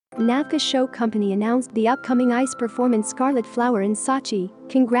NAVCA Show Company announced the upcoming ice performance Scarlet Flower in Sochi,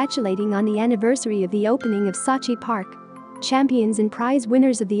 congratulating on the anniversary of the opening of Sochi Park. Champions and prize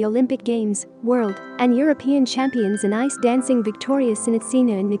winners of the Olympic Games, World, and European champions in ice dancing Victoria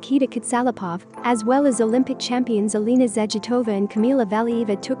Sinitsina and Nikita Kutsalapov, as well as Olympic champions Alina Zagitova and Kamila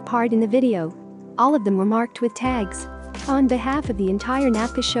Valieva took part in the video. All of them were marked with tags. On behalf of the entire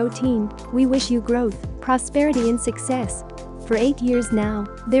NAVCA Show team, we wish you growth, prosperity and success. For 8 years now,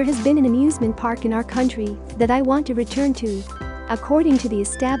 there has been an amusement park in our country that I want to return to. According to the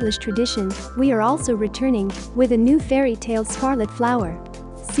established tradition, we are also returning with a new fairy tale Scarlet Flower.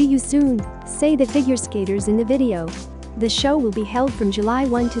 See you soon, say the figure skaters in the video. The show will be held from July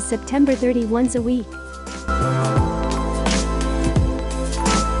 1 to September 30 once a week.